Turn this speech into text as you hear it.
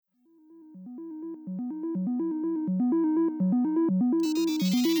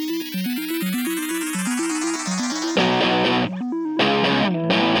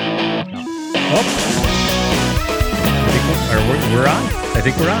We're on. I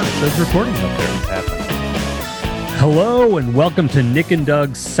think we're on. It says recording up there. It's happening. Hello and welcome to Nick and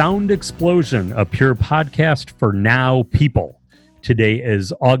Doug's Sound Explosion, a pure podcast for now people. Today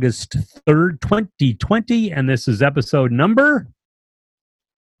is August 3rd, 2020, and this is episode number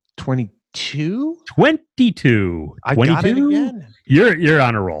 22. 22. I got it again. You're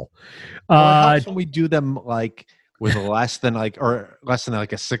on a roll. Well, it helps when we do them like with less than like a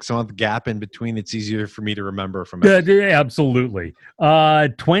 6-month gap in between. It's easier for me to remember from it. Yeah, absolutely.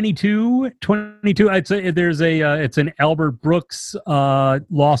 22. I'd say there's it's an Albert Brooks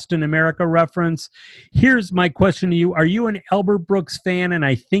Lost in America reference. Here's my question to you. Are you an Albert Brooks fan? And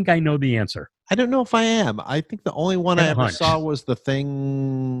I think I know the answer. I don't know if I am. I think the only one I ever hunch. saw was the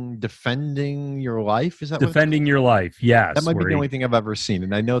thing Defending Your Life. Is that Defending Your Life? Yes. That might be the only thing I've ever seen.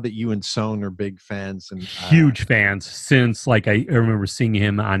 And I know that you and Sohn are big fans. And huge fans since I remember seeing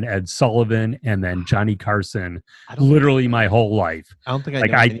him on Ed Sullivan and then Johnny Carson literally my whole life. I don't think I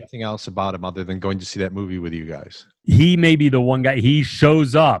know anything else about him other than going to see that movie with you guys. He may be the one guy. He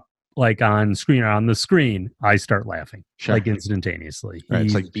shows up like on the screen, I start laughing like instantaneously. Right,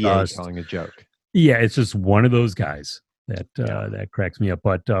 it's like B.A. telling a joke. Yeah, it's just one of those guys that cracks me up.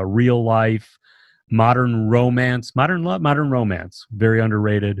 But real life, modern romance, very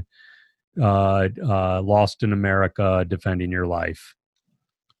underrated. Lost in America, Defending Your Life.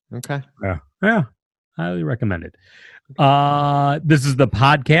 Okay. Yeah, highly recommend it. This is the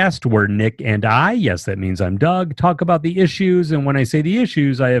podcast where Nick and I, yes, that means I'm Doug, talk about the issues. And when I say the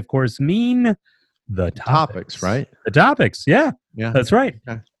issues, I, of course, mean the topics, right? The topics. Yeah, that's right.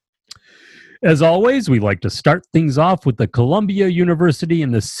 Okay. As always, we like to start things off with the Columbia University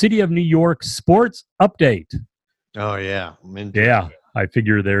and the City of New York sports update. Oh, yeah. Yeah. I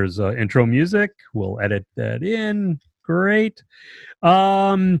figure there's intro music. We'll edit that in. Great.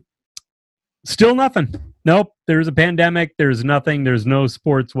 Still nothing. Nope. There's a pandemic. There's nothing. There's no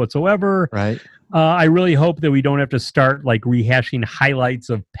sports whatsoever. Right. I really hope that we don't have to start like rehashing highlights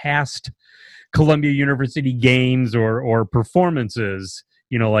of past Columbia University games or performances,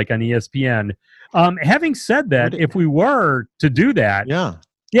 like on ESPN. Having said that, if we were to do that, how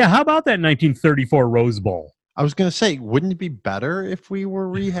about that 1934 Rose Bowl? I was going to say, wouldn't it be better if we were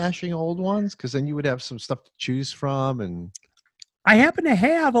rehashing old ones? Because then you would have some stuff to choose from and. I happen to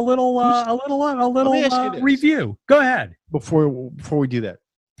have a little review. Go ahead. Before we do that.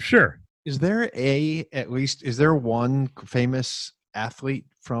 Sure. Is there one famous athlete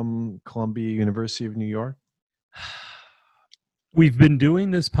from Columbia University of New York? We've been doing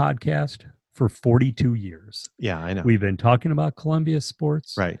this podcast for 42 years. Yeah, I know. We've been talking about Columbia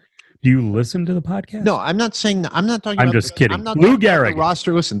sports. Right. Do you listen to the podcast? No, I'm not talking I'm about. Just kidding. I'm not Lou Gehrig.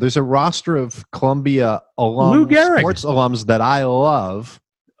 Roster. Listen, there's a roster of Columbia sports alums that I love.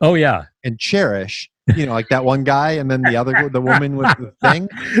 Oh yeah, and cherish. Like that one guy, and then the woman with the thing.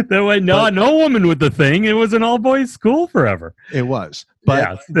 No woman with the thing. It was an all boys school forever. It was,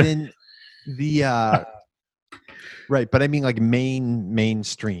 but then the right. But I mean, like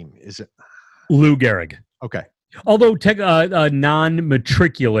mainstream is it? Lou Gehrig. Okay. Although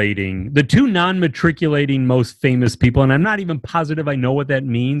non-matriculating, the two non-matriculating most famous people, and I'm not even positive I know what that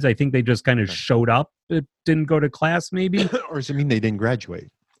means. I think they just kind of showed up. It didn't go to class, maybe. Or does it mean they didn't graduate?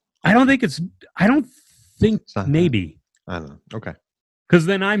 I don't think maybe. I don't know. Okay. Because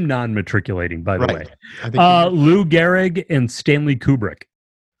then I'm non-matriculating, by the way. Lou Gehrig and Stanley Kubrick.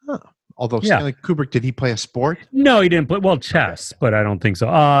 Huh. Although Stanley Kubrick, did he play a sport? No, he didn't play. Well, chess, but I don't think so.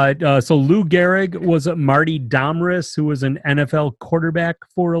 So Lou Gehrig was Marty Domris, who was an NFL quarterback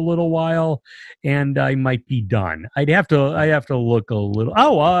for a little while, and I might be done. I have to look a little.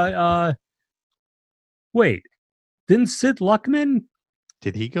 Wait, didn't Sid Luckman?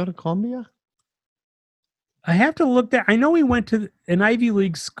 Did he go to Columbia? I have to look there. I know he went to an Ivy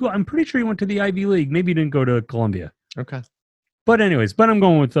League school. I'm pretty sure he went to the Ivy League. Maybe he didn't go to Columbia. Okay. But I'm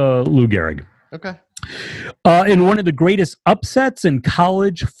going with Lou Gehrig. Okay. In one of the greatest upsets in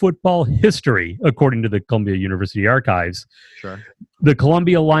college football history, according to the Columbia University Archives, the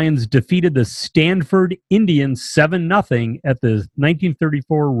Columbia Lions defeated the Stanford Indians 7-0 at the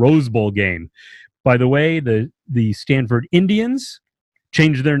 1934 Rose Bowl game. By the way, the Stanford Indians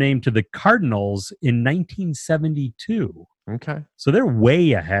changed their name to the Cardinals in 1972. Okay. So they're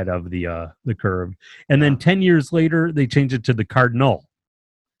way ahead of the curve. And then 10 years later, they changed it to the Cardinal,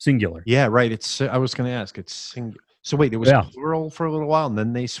 singular. Yeah, right. I was going to ask. It's singular. So wait, it was plural for a little while, and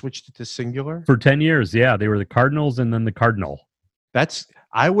then they switched it to singular? For 10 years, yeah. They were the Cardinals and then the Cardinal.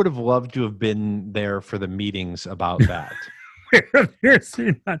 I would have loved to have been there for the meetings about that.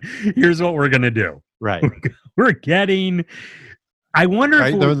 Here's what we're going to do. Right. We're getting I wonder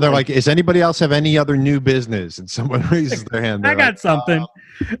right? if they're like, "Is anybody else have any other new business?" And someone raises their hand. I got something.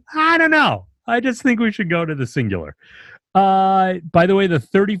 I don't know. I just think we should go to the singular. By the way, the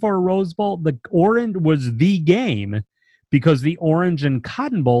 34 Rose Bowl, the Orange was the game because the Orange and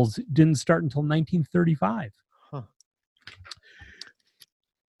Cotton Bowls didn't start until 1935.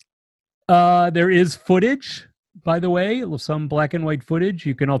 There is footage, by the way, some black and white footage.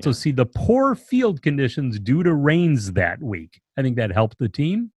 You can also see the poor field conditions due to rains that week. I think that helped the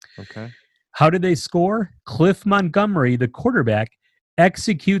team. Okay. How did they score? Cliff Montgomery, the quarterback,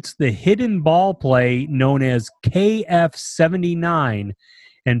 executes the hidden ball play known as KF79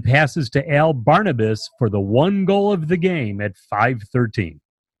 and passes to Al Barnabas for the one goal of the game at 5:13.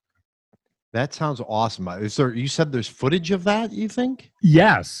 That sounds awesome. You said there's footage of that, you think?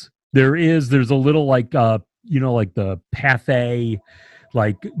 Yes. There's a little like like the Pathé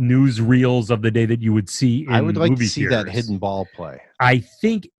like newsreels of the day that you would see in I would like movie to see theaters. that hidden ball play. I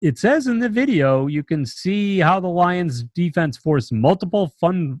think it says in the video you can see how the Lions defense forced multiple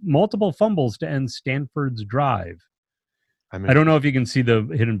fumbles to end Stanford's drive. I don't know if you can see the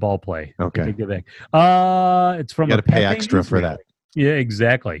hidden ball play. Okay. Get back. It's from you got to pay extra for that. Yeah,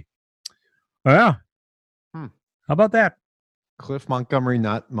 exactly. Yeah. How about that? Cliff Montgomery,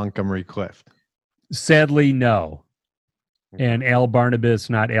 not Montgomery Clift. Sadly, no. And Al Barnabas,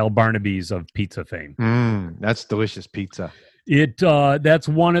 not Al Barnaby's of pizza fame. That's delicious pizza. That's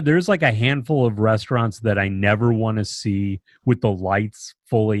there's like a handful of restaurants that I never want to see with the lights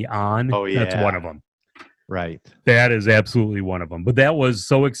fully on. Oh, yeah. That's one of them. Right. That is absolutely one of them. But that was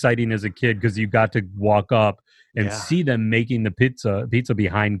so exciting as a kid because you got to walk up and see them making the pizza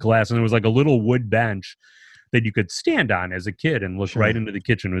behind glass. And there was like a little wood bench that you could stand on as a kid and look right into the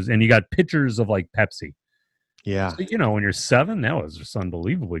kitchen. And you got pictures of like Pepsi. Yeah. So, when you're 7, that was just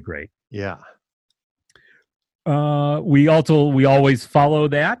unbelievably great. Yeah. We always follow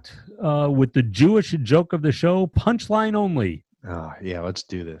that with the Jewish joke of the show, punchline only. Oh, yeah, let's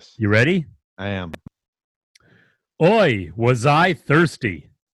do this. You ready? I am. Oi, was I thirsty?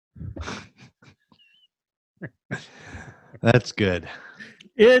 That's good.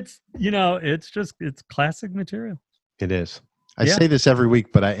 It's classic material. It is. I say this every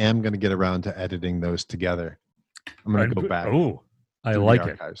week, but I am going to get around to editing those together. I'm going to go back. Oh, I like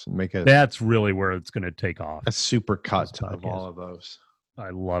it. And make it. That's really where it's going to take off. A super cut of all of those.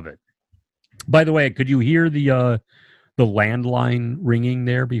 I love it. By the way, could you hear the landline ringing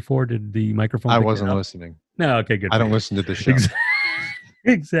there before? Did the microphone? I wasn't listening. No, okay, good. I don't listen to the show.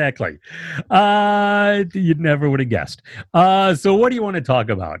 Exactly. You never would have guessed. So what do you want to talk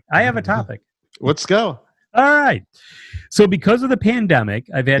about? I have a topic. Let's go. All right. So because of the pandemic,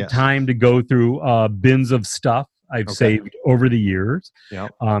 I've had time to go through bins of stuff I've saved over the years. Yeah.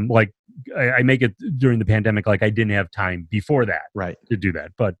 Like I make it during the pandemic, like I didn't have time before that to do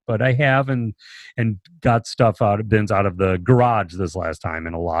that. But I have and got stuff out of bins out of the garage this last time,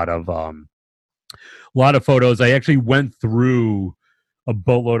 and a lot of photos. I actually went through a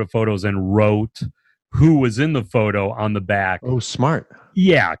boatload of photos and wrote who was in the photo on the back. Oh, smart.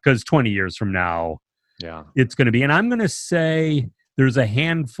 Yeah, because 20 years from now, it's going to be. And I'm going to say there's a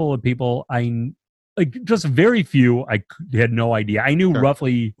handful of people just very few. I had no idea. I knew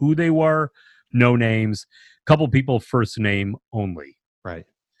roughly who they were, no names. A couple people first name only. Right.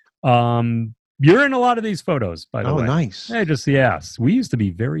 You're in a lot of these photos, by the way. Oh, nice. We used to be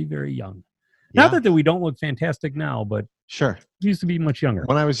very, very young. Not that we don't look fantastic now, but sure, we used to be much younger.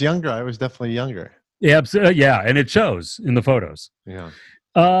 When I was younger, I was definitely younger. Yeah, and it shows in the photos. Yeah.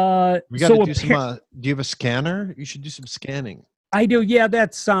 We got to do some. Do you have a scanner? You should do some scanning. I do. Yeah,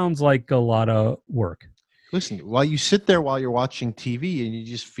 that sounds like a lot of work. Listen, while you sit there while you're watching TV and you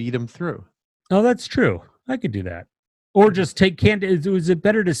just feed them through. Oh, that's true. I could do that. Or just take is it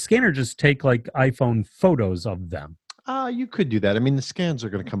better to scan or just take like iPhone photos of them? You could do that. I mean, the scans are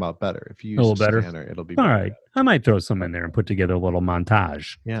going to come out better if you use a little better. Scanner. It'll be all better. right. I might throw some in there and put together a little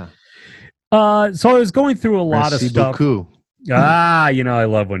montage. Yeah. So I was going through a lot of stuff. Beaucoup. I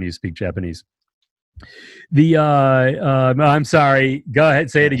love when you speak Japanese. I'm sorry. Go ahead,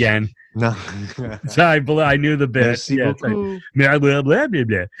 say it again. No. Sorry, I knew the bit.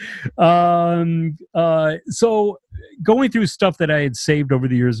 So going through stuff that I had saved over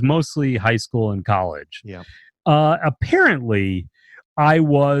the years, mostly high school and college. Yeah. Apparently, I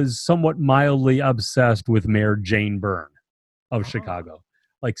was somewhat mildly obsessed with Mayor Jane Byrne of Chicago.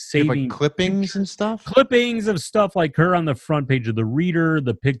 Like saving clippings and stuff? Clippings of stuff like her on the front page of the Reader,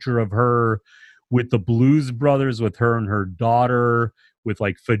 the picture of her with the Blues Brothers, with her and her daughter, with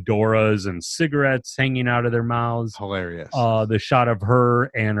like fedoras and cigarettes hanging out of their mouths. Hilarious. The shot of her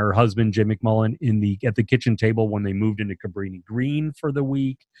and her husband Jay McMullen at the kitchen table when they moved into Cabrini Green for the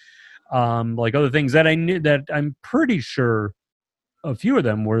week. Like other things that I knew, that I'm pretty sure a few of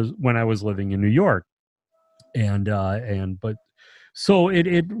them were when I was living in New York. But so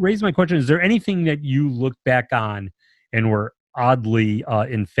it raised my question: is there anything that you look back on and were oddly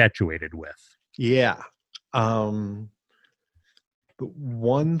infatuated with? Yeah. The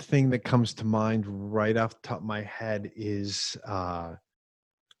one thing that comes to mind right off the top of my head is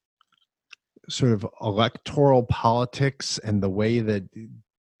sort of electoral politics and the way that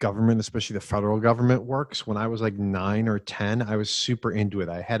government, especially the federal government, works. When I was like 9 or 10, I was super into it.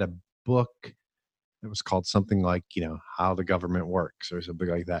 I had a book that was called something like, How the Government Works or something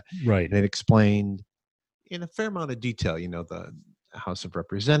like that. Right. And it explained in a fair amount of detail, the House of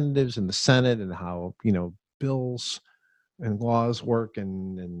Representatives and the Senate and how, bills and laws work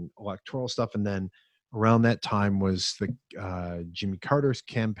and electoral stuff. And then around that time was the Jimmy Carter's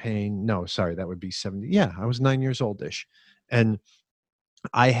campaign. No, sorry, that would be 70. Yeah, I was 9 years old-ish. And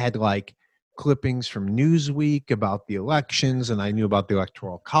I had like clippings from Newsweek about the elections, and I knew about the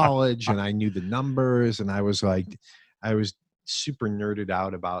Electoral College, and I knew the numbers, and I was super nerded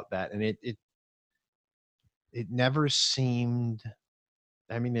out about that. And it never seemed,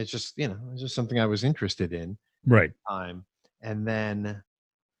 I mean, it's just, it's just something I was interested in. Right. And then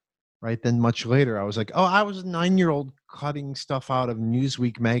much later, I was like, oh, I was a 9-year-old cutting stuff out of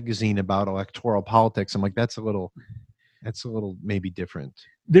Newsweek magazine about electoral politics. I'm like, that's a little maybe different.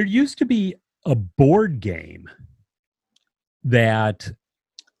 There used to be a board game that,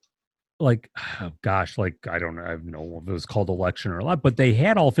 like, oh gosh, like, I don't know if it was called Election or not, but they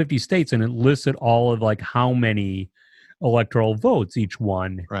had all 50 states and it listed all of like how many electoral votes each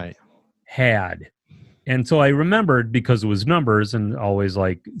one had. And so I remembered, because it was numbers and always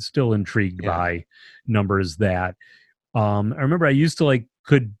like still intrigued by numbers, that I remember I used to like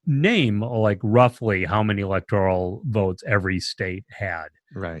could name like roughly how many electoral votes every state had,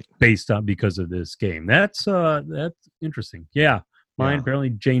 based on, because of this game. That's interesting. Yeah. Mine, apparently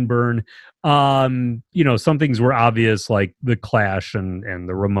Jane Byrne. Some things were obvious, like the Clash and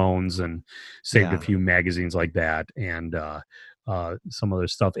the Ramones, and saved a few magazines like that, and some other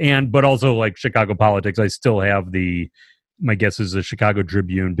stuff. But also like Chicago politics. I still have my guess is the Chicago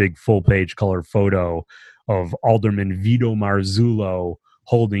Tribune big full page color photo of Alderman Vito Marzullo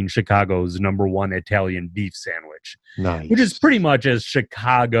holding Chicago's #1 Italian beef sandwich, which is pretty much as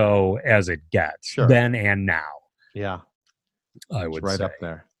Chicago as it gets then and now. Yeah, I would say right up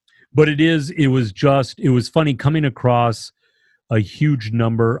there. But it was funny coming across a huge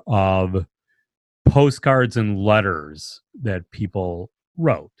number of postcards and letters that people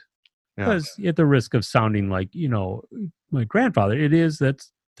wrote, because at the risk of sounding like my grandfather,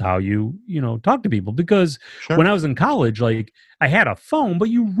 that's how you talk to people. Because when I was in college, like, I had a phone, but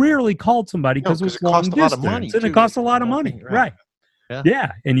you rarely called somebody because it was long distance and it cost a lot of money. Right.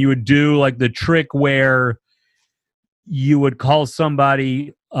 Yeah. And you would do like the trick where you would call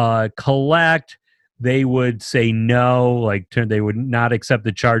somebody, collect, they would say no, like they would not accept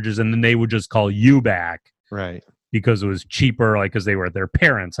the charges, and then they would just call you back. Right. Because it was cheaper, like because they were at their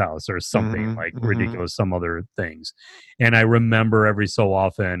parents' house or something ridiculous, some other things. And I remember every so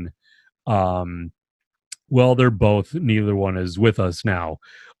often, they're both, neither one is with us now,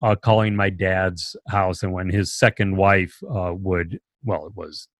 calling my dad's house. And when his second wife it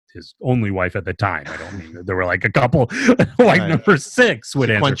was his only wife at the time. I don't mean that there were like a couple, like number 6 would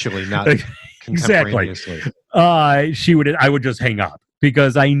sequentially, not exactly. I would just hang up,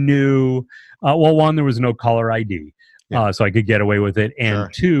 because I knew, one, there was no caller ID, so I could get away with it, and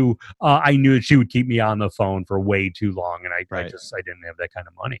 2, I knew that she would keep me on the phone for way too long, and I didn't have that kind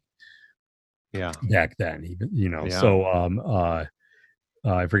of money. Yeah, back then, even. So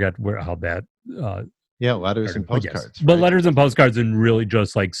I forgot how that. Letters and postcards. But letters and postcards, and really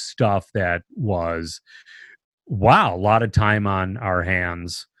just like stuff that was, a lot of time on our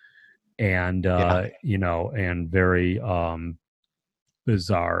hands, and and very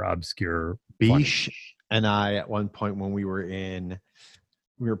bizarre, obscure. Bish and I, at one point when we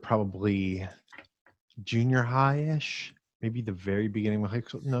were probably junior high-ish, maybe the very beginning of high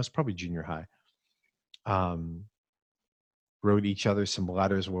school. No, it's probably junior high. Wrote each other some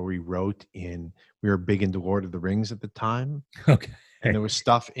letters where we were big into Lord of the Rings at the time. Okay. And there was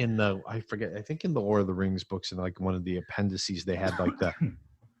stuff in I think in the Lord of the Rings books, in like one of the appendices, they had like the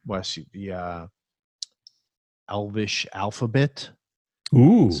Elvish alphabet.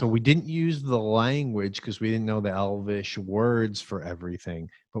 Ooh. So we didn't use the language because we didn't know the Elvish words for everything,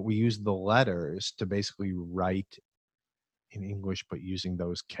 but we used the letters to basically write in English, but using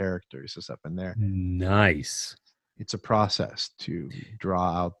those characters and stuff in there. Nice. It's a process to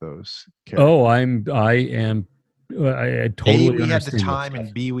draw out those characters. Oh, I totally A, we had the understand time,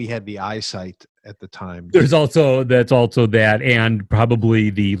 and B, we had the eyesight at the time. That's also that, and probably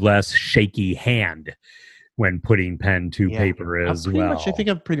the less shaky hand when putting pen to paper as well. I think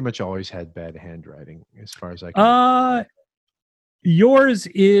I've pretty much always had bad handwriting as far as I can. Yours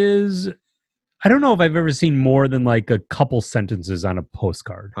is, I don't know if I've ever seen more than like a couple sentences on a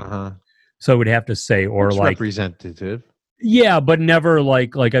postcard. So I would have to say, or it's like representative. Yeah, but never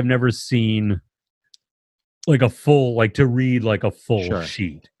like I've never seen like a full, like to read like a full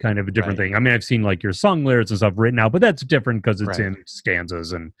sheet, kind of a different thing. I mean, I've seen like your song lyrics and stuff written out, but that's different because it's in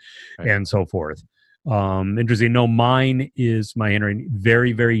stanzas and so forth. Interesting. No, mine is my handwriting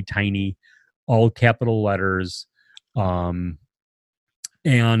very, very tiny, all capital letters. And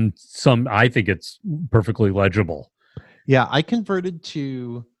I think it's perfectly legible. Yeah, I converted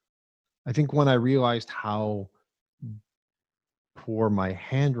to, I think when I realized how poor my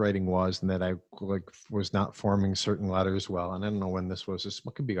handwriting was and that I was not forming certain letters well, and I don't know when this was, this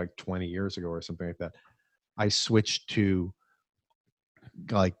could be like 20 years ago or something like that, I switched to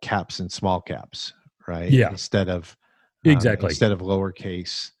like caps and small caps, right? Yeah. Instead of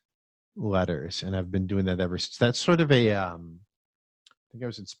lowercase letters. And I've been doing that ever since. That's sort of a, I think I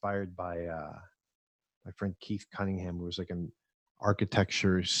was inspired by my friend Keith Cunningham, who was like an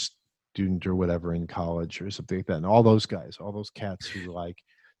architecture student or whatever in college or something like that. And all those guys, all those cats who like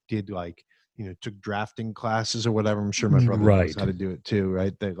did like, took drafting classes or whatever. I'm sure my brother knows how to do it too,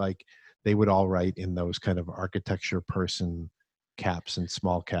 right? They would all write in those kind of architecture person caps and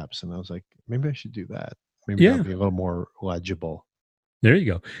small caps. And I was like, maybe I should do that. Maybe that'll be a little more legible. There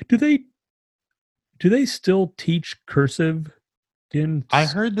you go. Do they still teach cursive in I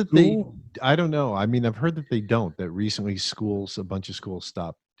heard that school? I don't know. I mean, I've heard that they don't, that recently a bunch of schools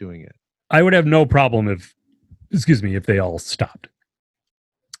stopped doing it. I would have no problem if they all stopped.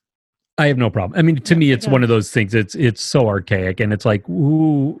 I have no problem. I mean, to me, it's one of those things. It's so archaic, and it's like,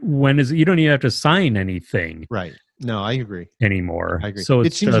 when is it? You don't even have to sign anything, right? No, I agree. Anymore. I agree. So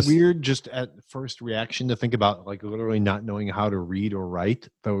it seems weird, just at first reaction, to think about like literally not knowing how to read or write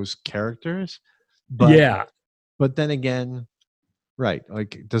those characters. But but then again, right?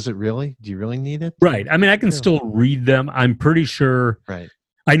 Like, does it really? Do you really need it? Right. I mean, I can still read them. I'm pretty sure. Right.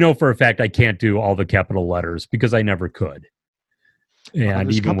 I know for a fact I can't do all the capital letters because I never could. And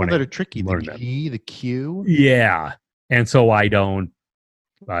there's even a couple when that are tricky, the G, the Q. Yeah. And so I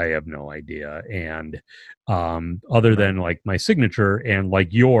have no idea. And other than like my signature and like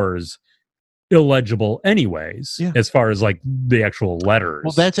yours, illegible anyways, as far as like the actual letters.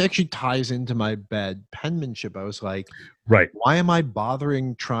 Well, that actually ties into my bad penmanship. I was like, why am I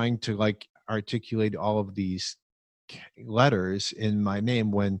bothering trying to like articulate all of these letters in my name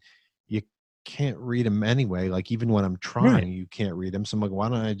when you can't read them anyway? Like, even when I'm trying, you can't read them. So I'm like, why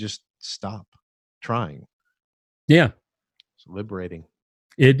don't I just stop trying? Yeah. It's liberating.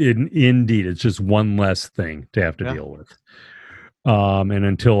 It indeed, it's just one less thing to have to deal with. And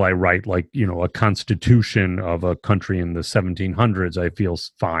until I write like, a constitution of a country in the 1700s, I feel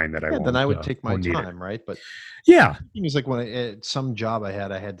fine that I won't. Then I would take my time, right? But yeah, it was like when at some job I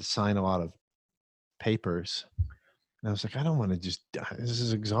had to sign a lot of papers. And I was like, I don't want to this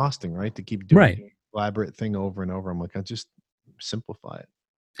is exhausting, right? To keep doing an elaborate thing over and over. I'm like, I'll just simplify it.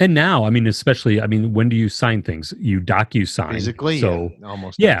 And now, I mean, especially, when do you sign things? You DocuSign. Physically, so,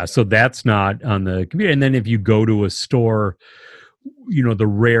 almost. Yeah, so that's not on the computer. And then if you go to a store, the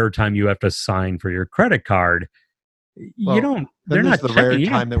rare time you have to sign for your credit card, they're not the checking, rare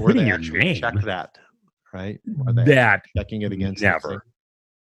time that where they actually check that, right? That checking it against never.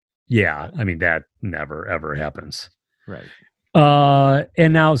 Yeah, I mean, that never, ever happens. Right.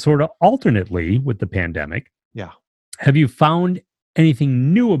 And now sort of alternately with the pandemic. Yeah. Have you found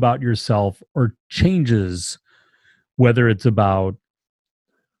anything new about yourself or changes, whether it's about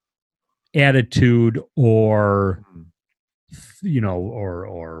attitude or,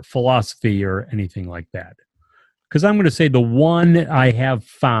 or philosophy or anything like that? Because I'm going to say the one I have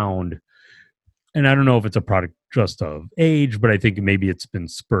found, and I don't know if it's a product just of age, but I think maybe it's been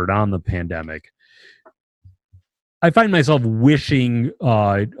spurred on the pandemic. I find myself wishing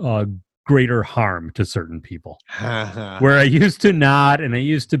greater harm to certain people where I used to not, and I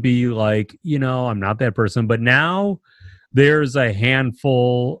used to be like, I'm not that person, but now there's a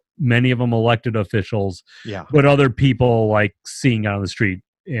handful, many of them elected officials, but other people like seeing out on the street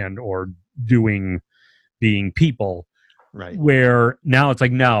and or being people, right? Where now it's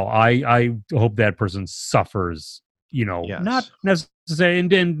like, no, I hope that person suffers, not necessarily,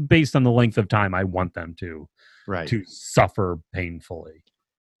 and based on the length of time I want them to right. to suffer painfully.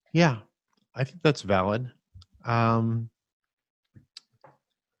 Yeah, I think that's valid. I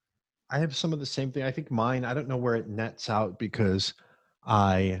have some of the same thing. I think mine, I don't know where it nets out because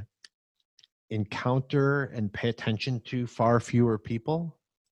I encounter and pay attention to far fewer people.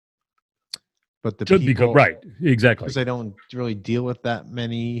 But the people, right, exactly. because I don't really deal with that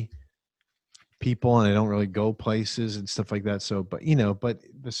many people and I don't really go places and stuff like that. So, but but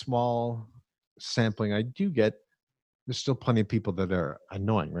the small sampling I do get, there's still plenty of people that are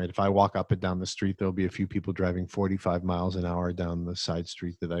annoying, right? If I walk up and down the street, there'll be a few people driving 45 miles an hour down the side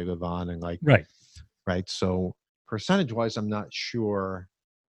street that I live on, and right. So percentage wise, I'm not sure.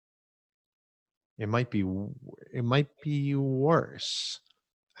 It might be worse.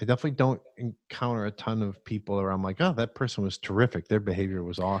 I definitely don't encounter a ton of people where I'm like, oh, that person was terrific. Their behavior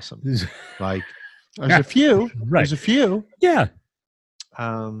was awesome. Like there's a few. Right. There's a few. Yeah.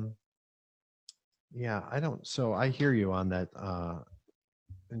 Yeah, I don't. So I hear you on that.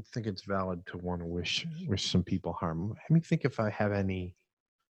 And think it's valid to want to wish some people harm. Let me think if I have any.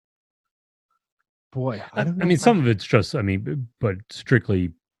 Boy, I don't know. I mean, some of it's just, but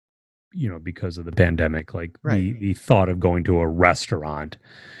strictly, because of the pandemic, like right. the thought of going to a restaurant,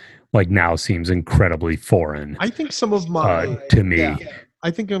 like now seems incredibly foreign. I think some of my to me, yeah,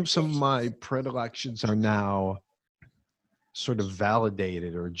 I think some of my predilections are now sort of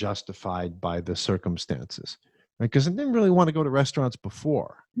validated or justified by the circumstances, right? Because I didn't really want to go to restaurants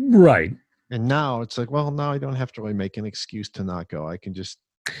before, right? And now it's like, well, now I don't have to really make an excuse to not go. I can just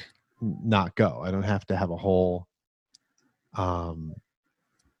not go. I don't have to have a whole, I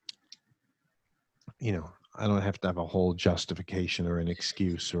don't have to have a whole justification or an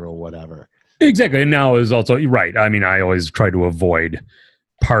excuse or whatever. Exactly. And now is also right. I mean, I always try to avoid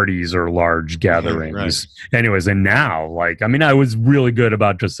parties or large gatherings. Right. Anyways, and now, like, I mean, I was really good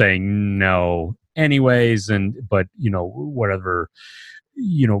about just saying no anyways, but whatever,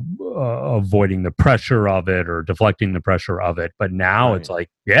 avoiding the pressure of it or deflecting the pressure of it. But now it's like,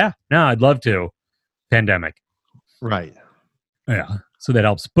 yeah, no, I'd love to. Pandemic. Right. Yeah. So that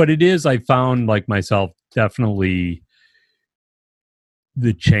helps. But it is, I found, like, myself, definitely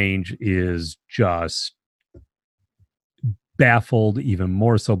the change is just baffled even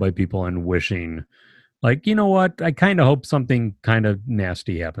more so by people and wishing, like, you know what, I kind of hope something kind of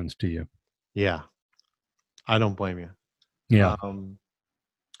nasty happens to you. Yeah, I don't blame you. Yeah.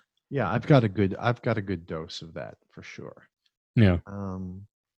 Yeah, I've got a good dose of that for sure. Yeah.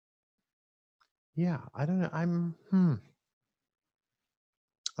 Yeah, I don't know. I'm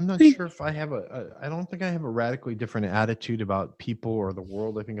not sure if I have I don't think I have a radically different attitude about people or the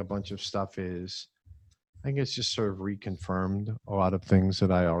world. I think a bunch of stuff I think it's just sort of reconfirmed a lot of things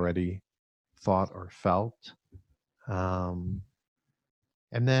that I already thought or felt. And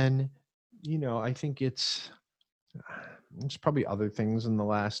then, I think there's probably other things in the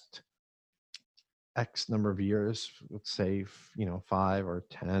last X number of years, let's say, 5 or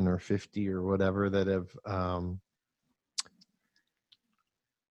 10 or 50 or whatever, that have,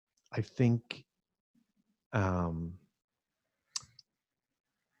 I think,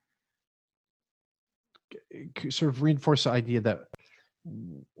 sort of reinforce the idea that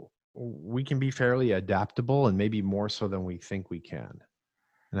we can be fairly adaptable, and maybe more so than we think we can.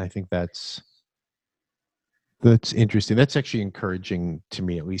 And I think that's interesting. That's actually encouraging to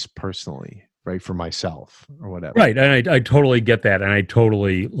me, at least personally, right? For myself or whatever. Right. And I totally get that. And I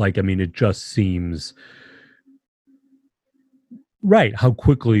totally, like, I mean, it just seems right how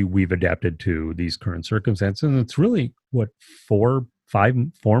quickly we've adapted to these current circumstances. And it's really, what, 4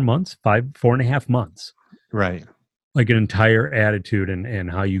 months, 4.5 months. Right. Like an entire attitude and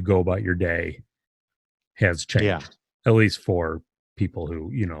how you go about your day has changed. Yeah. At least for people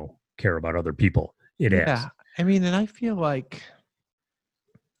who, care about other people. It has. I mean, and I feel like,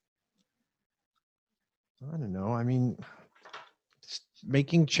 I don't know. I mean,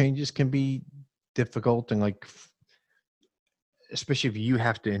 making changes can be difficult, and like, especially if you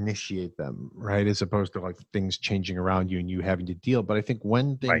have to initiate them, right? As opposed to like things changing around you and you having to deal. But I think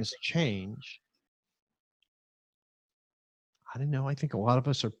when things change, I don't know. I think a lot of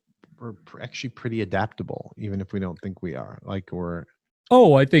us we're actually pretty adaptable, even if we don't think we are. Like we're.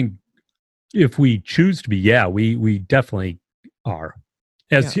 Oh, I think if we choose to be, we definitely are,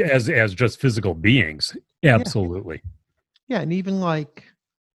 as just physical beings. Absolutely. Yeah, and even like,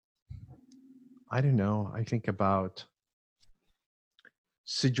 I don't know. I think about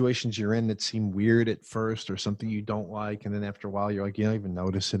situations you're in that seem weird at first, or something you don't like, and then after a while you're like, you don't even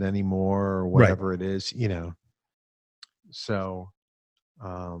notice it anymore, or whatever it is, So,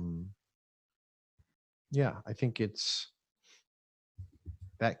 yeah, I think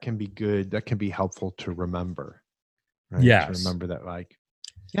that can be good. That can be helpful to remember, right? Yes. To remember that, like,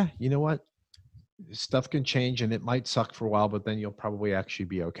 yeah, you know what? Stuff can change and it might suck for a while, but then you'll probably actually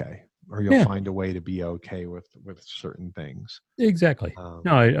be okay, or you'll find a way to be okay with certain things. Exactly.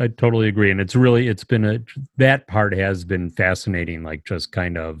 No, I totally agree. And that part has been fascinating, like just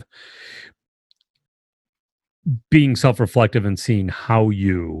kind of being self-reflective and seeing how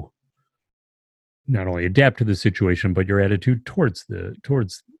you not only adapt to the situation, but your attitude towards the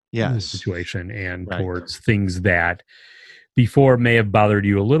situation and towards things that before may have bothered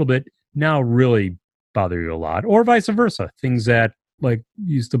you a little bit, now really bother you a lot, or vice versa. Things that like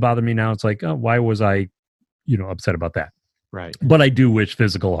used to bother me, now it's like, oh, why was I, upset about that? Right. But I do wish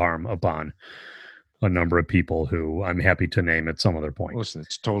physical harm upon a number of people who I'm happy to name at some other point. Listen,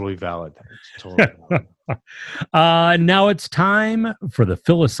 it's totally valid. It's totally valid. Now it's time for the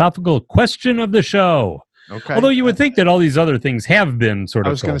philosophical question of the show. Okay. Although you would think that all these other things have been sort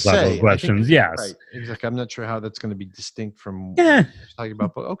of philosophical questions. Yes. Right. Exactly. I'm not sure how that's going to be distinct from what you're talking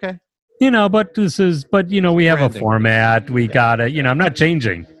about, but okay. But we have a format. We gotta, I'm not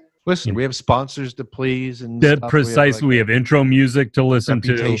changing. Listen, we have sponsors to please and precisely. We have intro music to listen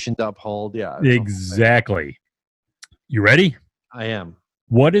to. Reputation to uphold. Yeah. Exactly. You ready? I am.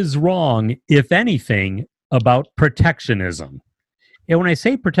 What is wrong, if anything, about protectionism? And when I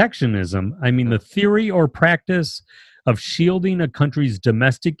say protectionism, I mean the theory or practice of shielding a country's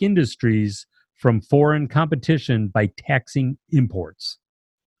domestic industries from foreign competition by taxing imports.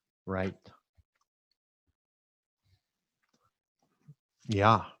 Right.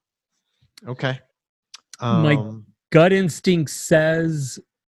 Yeah. Okay. My gut instinct says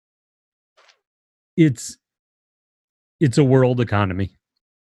it's a world economy,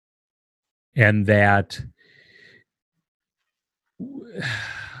 and that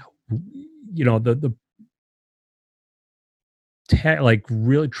like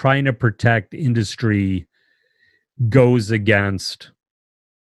really trying to protect industry goes against,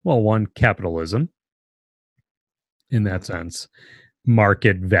 well, one, capitalism in that sense,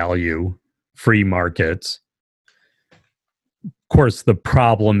 market value, free markets. Of course, the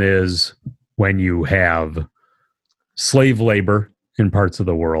problem is when you have slave labor in parts of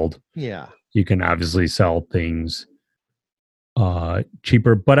the world. Yeah. You can obviously sell things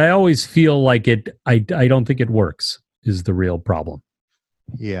cheaper, but I always feel like I don't think it works is the real problem.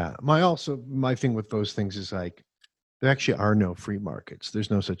 Yeah. My thing with those things is like, there actually are no free markets. There's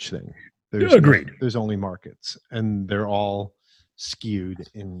no such thing. Agreed. There's only markets, and they're all skewed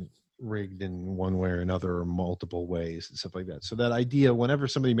and rigged in one way or another, or multiple ways and stuff like that. So that idea, whenever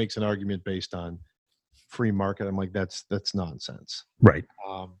somebody makes an argument based on free market, I'm like, that's nonsense. Right.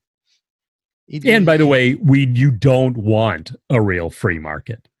 And by the way, you don't want a real free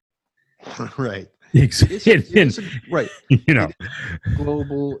market. Right. Right.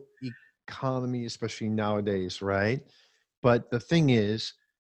 Global economy, especially nowadays, right? But the thing is,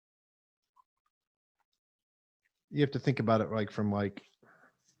 you have to think about it like from like,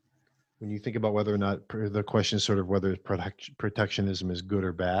 when you think about whether or not the question is sort of whether protectionism is good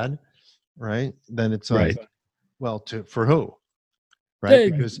or bad, right? Then it's like, well, for who?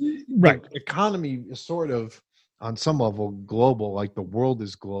 Right? Because the economy is sort of on some level global, like the world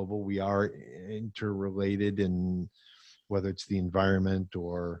is global. We are interrelated, and whether it's the environment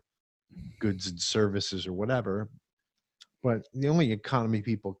or goods and services or whatever. But the only economy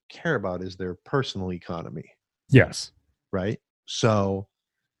people care about is their personal economy. Yes. Right? So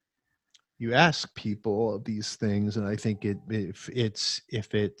you ask people these things, and I think if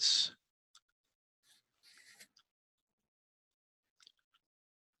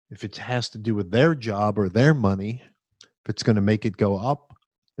it has to do with their job or their money, if it's going to make it go up,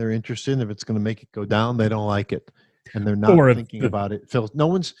 they're interested. If it's going to make it go down, they don't like it, and they're not thinking about it.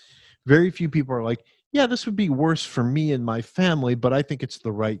 Very few people are like, yeah, this would be worse for me and my family, but I think it's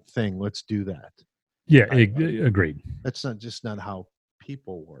the right thing. Let's do that. Yeah, agreed. That's not how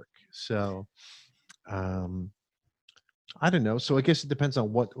people work. So, I don't know. So I guess it depends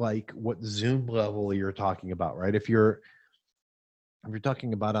on what Zoom level you're talking about, right? If you're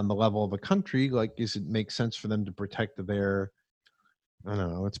talking about on the level of a country, like, does it make sense for them to protect their, I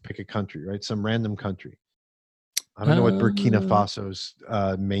don't know, let's pick a country, right? Some random country. I don't know what Burkina Faso's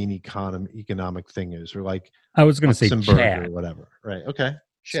main economic thing is, or like I was going to say Chad or whatever, right? Okay,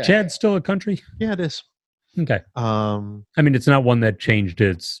 Chad. Is Chad still a country? Yeah, it is. Okay. I mean, it's not one that changed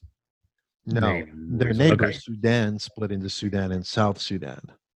its name. Their neighbor Sudan split into Sudan and South Sudan.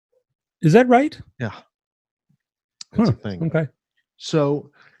 Is that right? Yeah, that's a thing. Okay.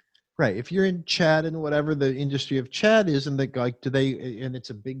 So, right, if you're in Chad and whatever the industry of Chad is, and and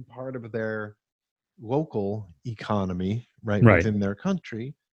it's a big part of their local economy, right, within their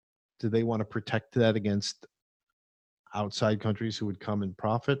country. Do they want to protect that against outside countries who would come and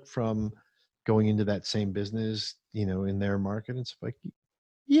profit from going into that same business, in their market and stuff like?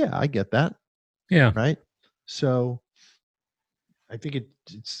 Yeah, I get that. Yeah. Right. So I think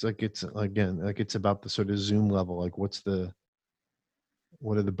it's again, like it's about the sort of Zoom level. Like what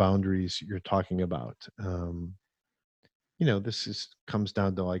are the boundaries you're talking about? This comes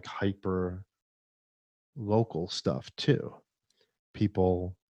down to like hyper local stuff too.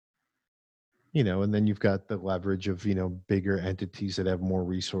 People, and then you've got the leverage of, bigger entities that have more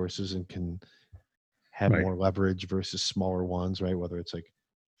resources and can have more leverage versus smaller ones, right? Whether it's like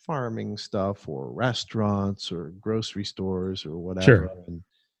farming stuff or restaurants or grocery stores or whatever. Sure.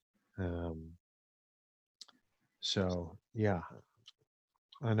 And so, yeah,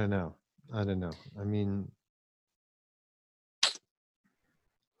 I don't know. I mean,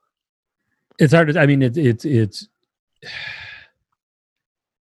 it's hard to, I mean, it's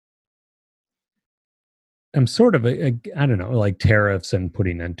I'm sort of I don't know, like tariffs and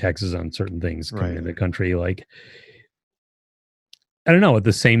putting in taxes on certain things coming in the country. Like, I don't know. At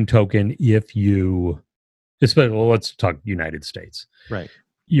the same token, if you, especially, well, let's talk United States. Right.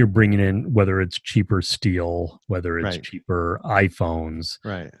 You're bringing in, whether it's cheaper steel, whether it's cheaper iPhones,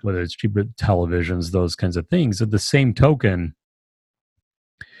 right, whether it's cheaper televisions, those kinds of things. At the same token,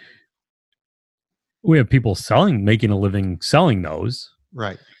 we have people making a living selling those.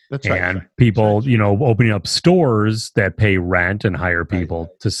 Right. That's right. And people, opening up stores that pay rent and hire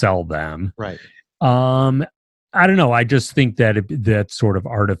people to sell them. Right. I don't know. I just think that that sort of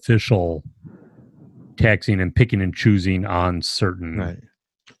artificial taxing and picking and choosing on certain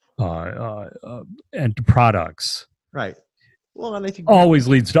and products. Right. Well, and I think always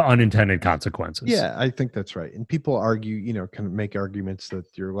leads to unintended consequences. Yeah, I think that's right. And people argue, kind of make arguments that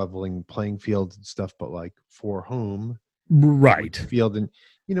you're leveling playing fields and stuff, but like for whom? Right. Field and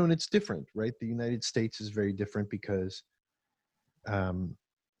and it's different, right? The United States is very different because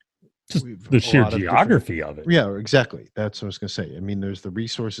just the sheer geography of it. Yeah, exactly. That's what I was going to say. I mean, there's the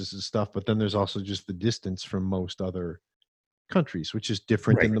resources and stuff, but then there's also just the distance from most other countries, which is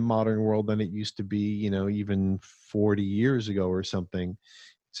different in the modern world than it used to be, even 40 years ago or something.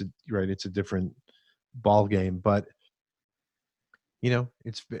 It's a different ball game, but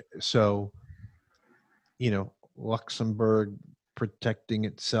it's so, Luxembourg protecting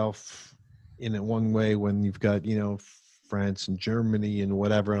itself in one way when you've got, France and Germany and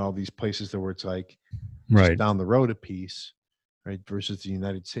whatever, and all these places where it's like down the road a piece, right? Versus the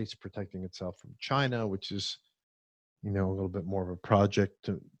United States protecting itself from China, which is, a little bit more of a project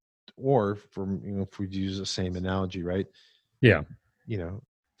or from, if we use the same analogy, right? Yeah.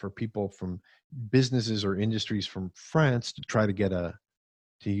 For people from businesses or industries from France to try to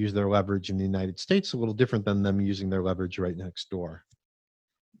to use their leverage in the United States, a little different than them using their leverage right next door.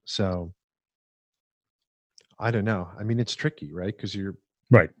 So I don't know. I mean, it's tricky, right? Because you're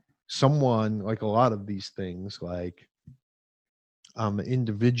someone like a lot of these things, like on the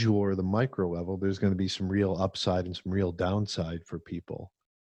individual or the micro level, there's going to be some real upside and some real downside for people.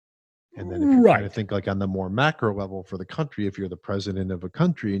 And then if you're trying to think like on the more macro level for the country, if you're the president of a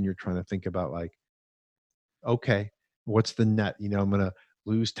country and you're trying to think about like, okay, what's the net? I'm going to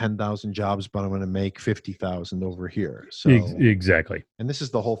lose 10,000 jobs, but I'm going to make 50,000 over here. So exactly. And this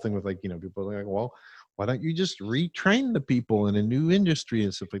is the whole thing with like, people are like, well, why don't you just retrain the people in a new industry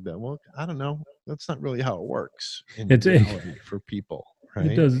and stuff like that? Well, I don't know. That's not really how it works in reality for people,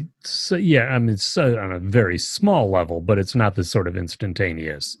 right? It does. So, yeah, I mean, it's on a very small level, but it's not this sort of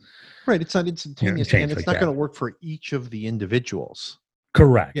instantaneous. Right. It's not instantaneous, and it's not going to work for each of the individuals.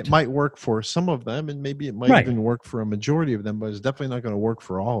 Correct. It might work for some of them, and maybe it might even work for a majority of them, but it's definitely not going to work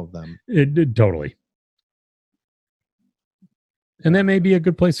for all of them. It totally. And that may be a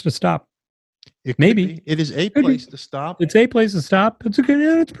good place to stop. Maybe it is a place to stop. It's a place to stop. It's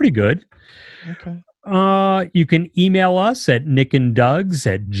it's pretty good. Okay. You can email us at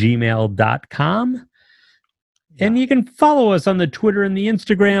nickanddugs@gmail.com. Yeah. And you can follow us on the Twitter and the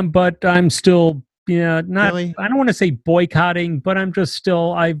Instagram, but I'm still not really? I don't want to say boycotting, but I'm just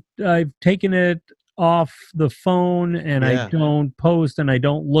still I've taken it off the phone and I don't post and I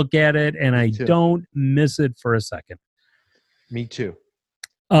don't look at it and I don't miss it for a second. Me too.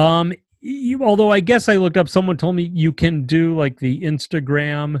 Although I guess I looked up, someone told me you can do like the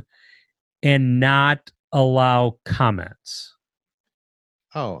Instagram and not allow comments.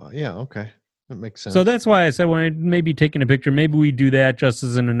 Oh, yeah. Okay. That makes sense. So that's why I said, well, maybe taking a picture, maybe we do that just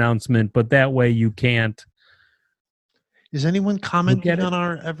as an announcement, but that way you can't. Is anyone commenting on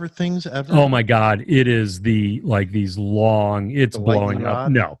our things ever? Oh my God. It is these long, it's blowing up.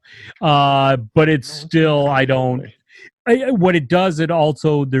 No. But it's still, I don't. what it does, it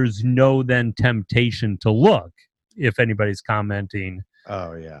also, there's no then temptation to look if anybody's commenting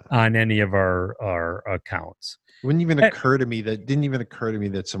on any of our accounts. Didn't even occur to me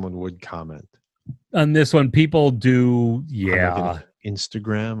that someone would comment on this one. People do, on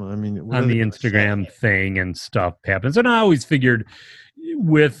Instagram. I mean, on the Instagram thing and stuff happens. And I always figured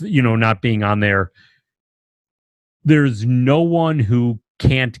with, not being on there, there's no one who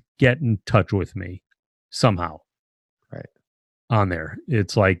can't get in touch with me somehow. Right. On there.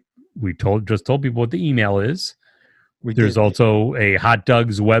 It's like we just told people what the email is. There's also a Hot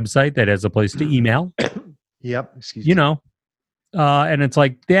Doug's website that has a place to email. Yep. Excuse me. And it's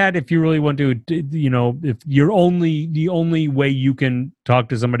like that. If you really want to, if the only way you can talk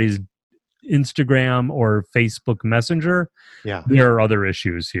to somebody's Instagram or Facebook Messenger, there are other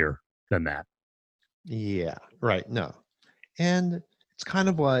issues here than that. Yeah. Right. No. And it's kind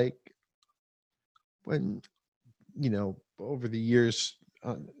of like when, over the years,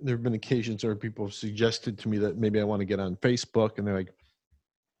 there have been occasions where people have suggested to me that maybe I want to get on Facebook, and they're like,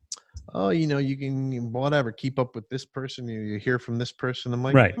 oh, you can whatever, keep up with this person. You hear from this person. I'm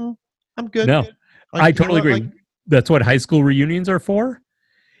like, right. I'm good. No, I totally agree. That's what high school reunions are for.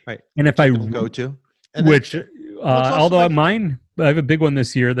 Right. And if I go to, although mine, I have a big one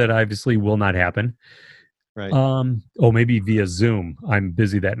this year that obviously will not happen. Right. Maybe via Zoom. I'm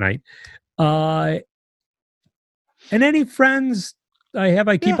busy that night. And any friends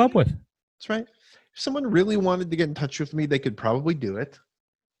I keep up with. That's right. If someone really wanted to get in touch with me, they could probably do it.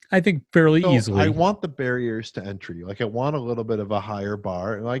 I think fairly easily. I want the barriers to entry. Like I want a little bit of a higher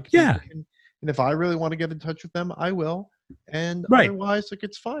bar. Like, yeah. And if I really want to get in touch with them, I will. And otherwise, like,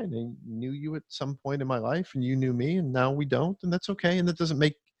 it's fine. I knew you at some point in my life, and you knew me, and now we don't, and that's okay. And that doesn't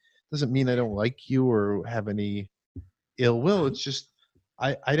mean I don't like you or have any ill will. It's just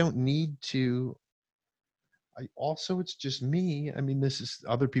I don't need to. It's just me. I mean,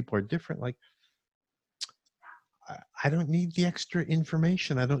 other people are different. Like, I don't need the extra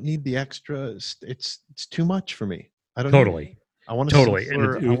information. I don't need the extra. It's too much for me. I don't totally. I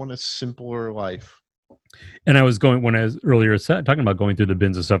want a simpler life. And I was when I was earlier talking about going through the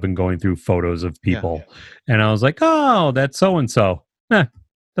bins of stuff and going through photos of people, and I was like, oh, that's so and so.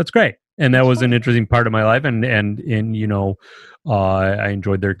 That's great. And that was an interesting part of my life, and I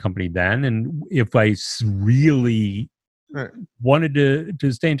enjoyed their company then. And if I really wanted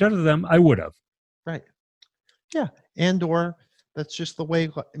to stay in touch with them, I would have. Right. Yeah. Or that's just the way.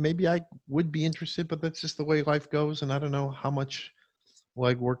 Maybe I would be interested, but that's just the way life goes. And I don't know how much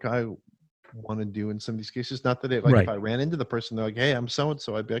legwork I want to do in some of these cases. Not that if I ran into the person, they're like, "Hey, I'm so and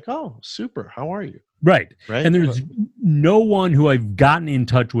so," I'd be like, "Oh, super. How are you?" Right. And there's no one who I've gotten in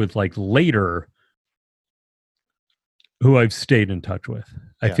touch with later who I've stayed in touch with.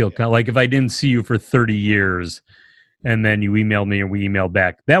 I feel kind of like if I didn't see you for 30 years and then you emailed me and we emailed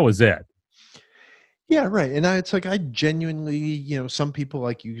back, that was it. Yeah, right. And it's like I genuinely, some people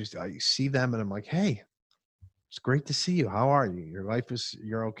like you, I see them and I'm like, "Hey, it's great to see you. How are you?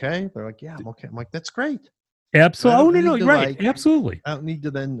 You're okay?" They're like, "Yeah, I'm okay." I'm like, "That's great." Absolutely. No, right. Absolutely. I don't need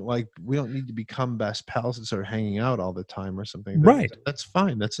to then we don't need to become best pals and start hanging out all the time or something. Right. That's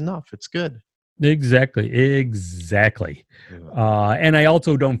fine. That's enough. It's good. Exactly. Yeah. And I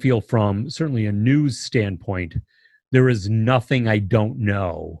also don't feel, from certainly a news standpoint, there is nothing I don't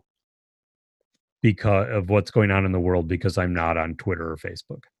know because of what's going on in the world because I'm not on Twitter or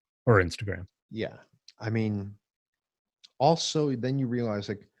Facebook or Instagram. Yeah. I mean, also then you realize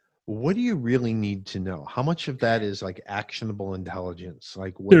what do you really need to know? How much of that is actionable intelligence?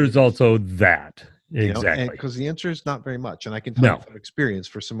 There's also that. Exactly. Because the answer is not very much. And I can tell you from experience,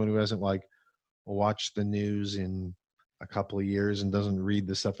 for someone who hasn't watched the news in a couple of years and doesn't read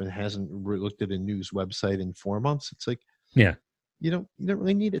the stuff and hasn't looked at a news website in 4 months, it's you don't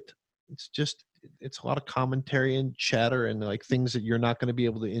really need it. It's a lot of commentary and chatter and things that you're not going to be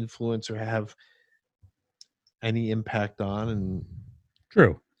able to influence or have any impact on. And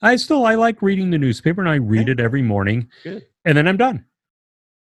true. I like reading the newspaper, and I read it every morning. Good. And then I'm done.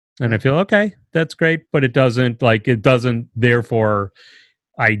 And I feel, okay, that's great. But it doesn't, therefore,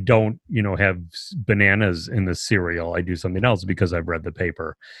 I don't, have bananas in the cereal. I do something else because I've read the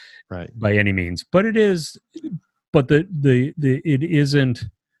paper. Right. By any means. But it is, but it isn't,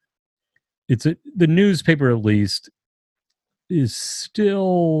 the newspaper at least is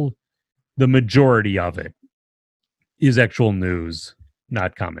still, the majority of it is actual news,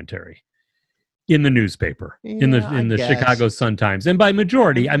 not commentary, in the newspaper, in the Chicago Sun-Times. And by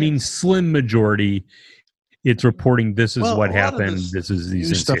majority, I mean slim majority. It's reporting this is what happened. This is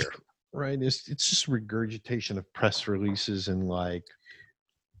these stuff, here. right? It's just regurgitation of press releases and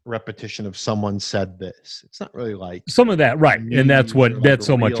repetition of someone said this. It's not really like some of that, right? And that's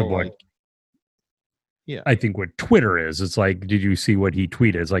so much of what. Yeah, I think what Twitter is. It's like, did you see what he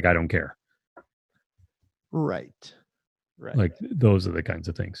tweeted? It's like, I don't care. Right. Like those are the kinds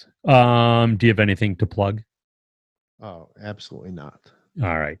of things. Do you have anything to plug? Oh, absolutely not.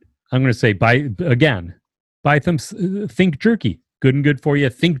 All right. I'm going to say buy some Think Jerky. Good and good for you.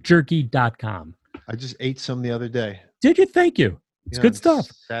 ThinkJerky.com. I just ate some the other day. Did you? Thank you. It's good stuff.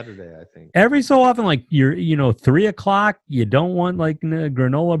 Saturday, I think. Every so often, like you're, 3:00, you don't want like a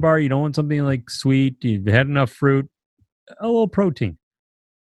granola bar. You don't want something like sweet. You've had enough fruit. A little protein.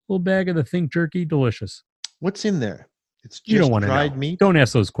 A little bag of the Think Jerky. Delicious. What's in there? It's just you don't want dried know. meat? Don't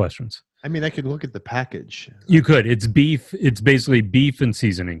ask those questions. I mean, I could look at the package. You could. It's beef. It's basically beef and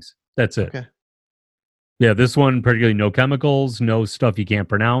seasonings. That's it. Okay. Yeah, this one particularly no chemicals, no stuff you can't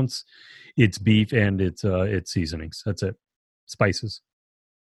pronounce. It's beef and it's seasonings. That's it. Spices.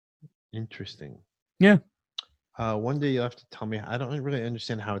 Interesting. Yeah. One day you'll have to tell me. I don't really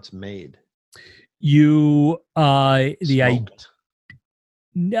understand how it's made. Smoked?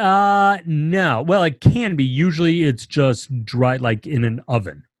 No. Well, it can be. Usually it's just dry, like in an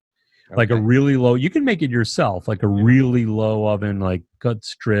oven. Okay. Like a really low, you can make it yourself, like a really low oven, like cut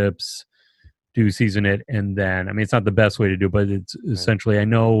strips, do season it. And then, I mean, it's not the best way to do it, but it's essentially, I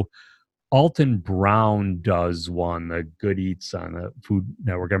know Alton Brown does one, the Good Eats on the Food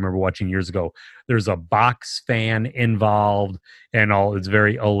Network. I remember watching years ago. There's a box fan involved and all. It's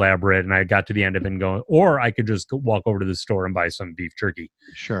very elaborate. And I got to the end of it and going, or I could just walk over to the store and buy some beef jerky.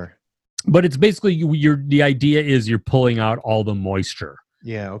 Sure. But it's basically the idea is you're pulling out all the moisture.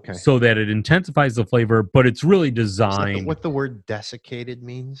 Yeah, okay. So that it intensifies the flavor, but it's really designed. Is that what the word desiccated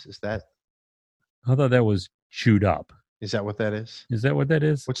means? Is that? I thought that was chewed up. Is that what that is? Is that what that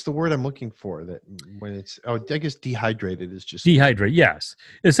is? What's the word I'm looking for? That when it's I guess dehydrated is just dehydrate. Yes,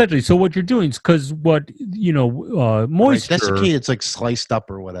 essentially. So what you're doing is because moisture. Right. Desiccated, it's like sliced up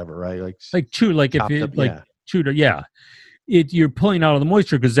or whatever, right? Like chew, like if it chewed. Yeah, you're pulling out all the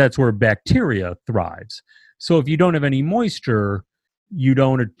moisture because that's where bacteria thrives. So if you don't have any moisture, you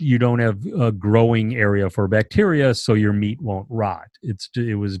don't have a growing area for bacteria, so your meat won't rot.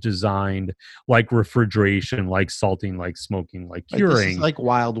 It was designed like refrigeration, like salting, like smoking, like curing. This is like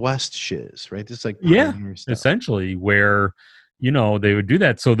Wild West shiz, right? This is like essentially where they would do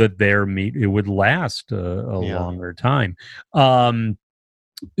that so that their meat it would last a longer time.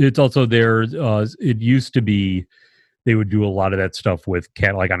 It's also there. It used to be they would do a lot of that stuff with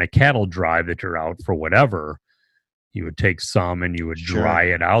cattle, like on a cattle drive that you're out for whatever. You would take some and you would dry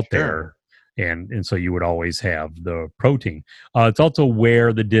it out there. And so you would always have the protein. It's also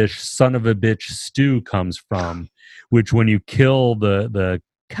where the dish Son of a Bitch Stew comes from, which when you kill the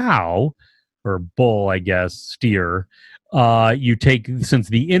cow or bull, I guess, steer, you take, since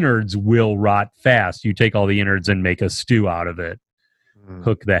the innards will rot fast, you take all the innards and make a stew out of it,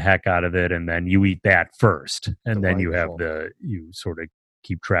 cook the heck out of it, and then you eat that first. And then you have you sort of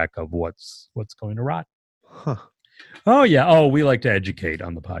keep track of what's going to rot. Huh. Oh, yeah. Oh, we like to educate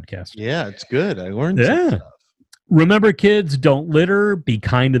on the podcast. Yeah, it's good. I learned some stuff. Remember, kids, don't litter. Be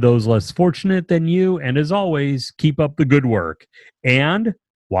kind to those less fortunate than you. And as always, keep up the good work. And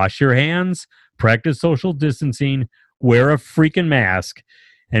wash your hands, practice social distancing, wear a freaking mask,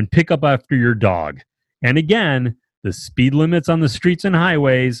 and pick up after your dog. And again, the speed limits on the streets and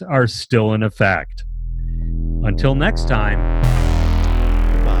highways are still in effect. Until next time.